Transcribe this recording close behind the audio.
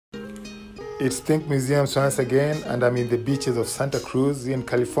It's Think Museums once again, and I'm in the beaches of Santa Cruz in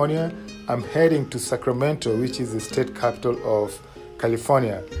California. I'm heading to Sacramento, which is the state capital of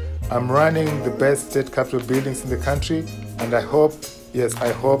California. I'm running the best state capitol buildings in the country, and I hope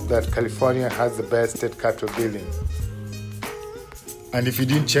that California has the best state capitol building. And if you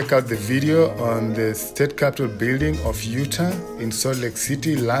didn't check out the video on the state capitol building of Utah in Salt Lake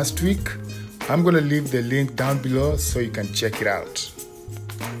City last week, I'm going to leave the link down below so you can check it out.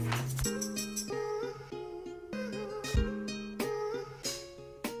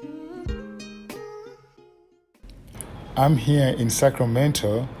 I'm here in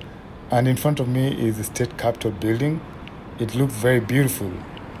Sacramento, and in front of me is the state capitol building. It looks very beautiful.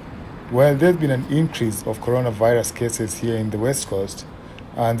 Well, there's been an increase of coronavirus cases here in the West Coast,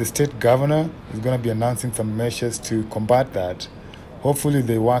 and the state governor is going to be announcing some measures to combat that. Hopefully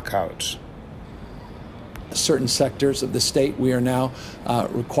they work out. Certain sectors of the state, we are now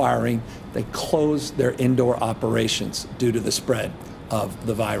requiring they close their indoor operations due to the spread of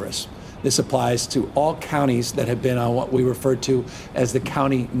the virus. This applies to all counties that have been on what we refer to as the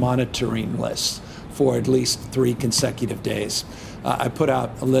county monitoring list for at least 3 consecutive days. I put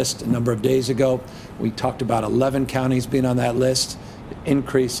out a list a number of days ago. We talked about 11 counties being on that list. It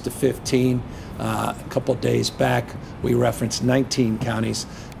increased to 15. A couple days back, we referenced 19 counties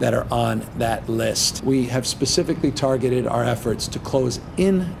that are on that list. We have specifically targeted our efforts to close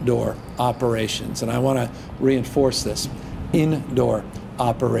indoor operations, and I want to reinforce this: indoor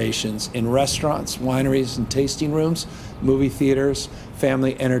operations in restaurants, wineries, and tasting rooms, movie theaters,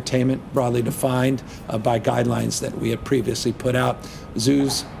 family entertainment, broadly defined by guidelines that we had previously put out,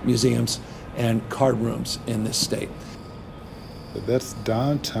 zoos, museums, and card rooms in this state. That's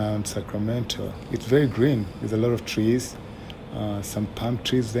downtown Sacramento. It's very green. There's a lot of trees, some palm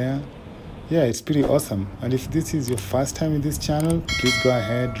trees there. Yeah, it's pretty awesome. And if this is your first time in this channel, please go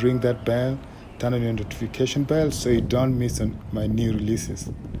ahead, ring that bell, turn on your notification bell so you don't miss on my new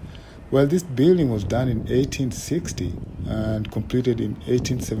releases. Well, this building was done in 1860 and completed in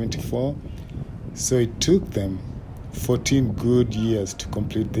 1874. So it took them 14 good years to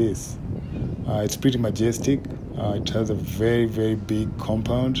complete this. It's pretty majestic. It has a very, very big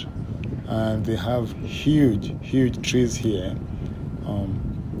compound, and they have huge trees here.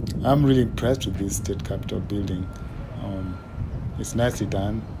 I'm really impressed with this state capitol building. It's nicely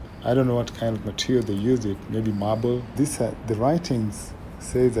done. I don't know what kind of material they used it, maybe marble. The writings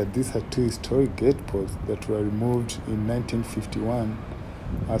say that these are 2 historic gate posts that were removed in 1951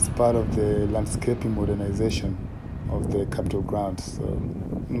 as part of the landscaping modernization of the Capitol grounds. So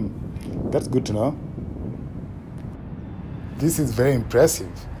that's good to know. This is very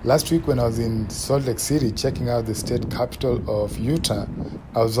impressive. Last week when I was in Salt Lake City checking out the state capitol of Utah,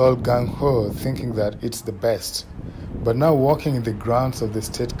 I was all gung-ho thinking that it's the best. But now walking in the grounds of the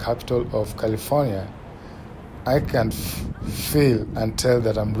state capitol of California, I can feel and tell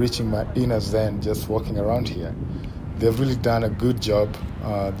that I'm reaching my inner zen just walking around here. They've really done a good job.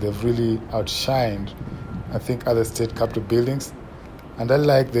 They've really outshined, I think, other state capitol buildings. And I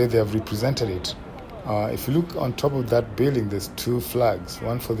like the way they have represented it. If you look on top of that building, there's 2 flags,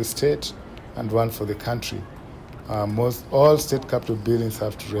 one for the state and one for the country. All state capitol buildings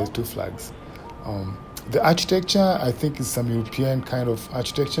have to raise 2 flags. The architecture, I think, is some European kind of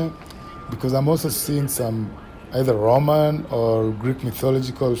architecture, because I'm also seeing some either Roman or Greek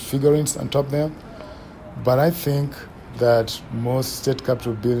mythological figurines on top there. But I think that most state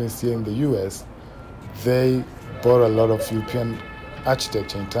capitol buildings here in the US, they borrow a lot of European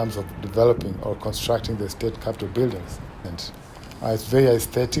architecture in terms of developing or constructing the state capitol buildings. And it's very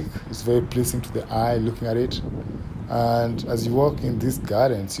aesthetic, it's very pleasing to the eye looking at it. And as you walk in these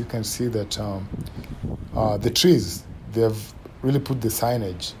gardens, you can see that the trees, they've really put the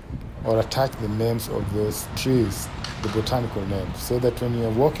signage or attached the names of those trees, the botanical names, so that when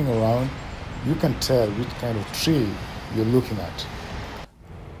you're walking around, you can tell which kind of tree you're looking at.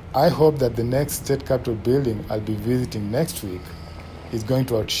 I hope that the next state capitol building I'll be visiting next week is going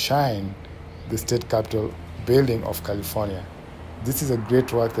to outshine the state capitol building of California. This is a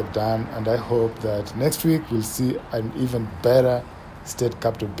great work they've done, and I hope that next week we'll see an even better state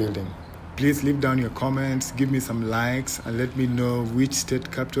capitol building. Please leave down your comments, give me some likes, and let me know which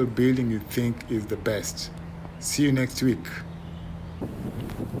state capitol building you think is the best. See you next week.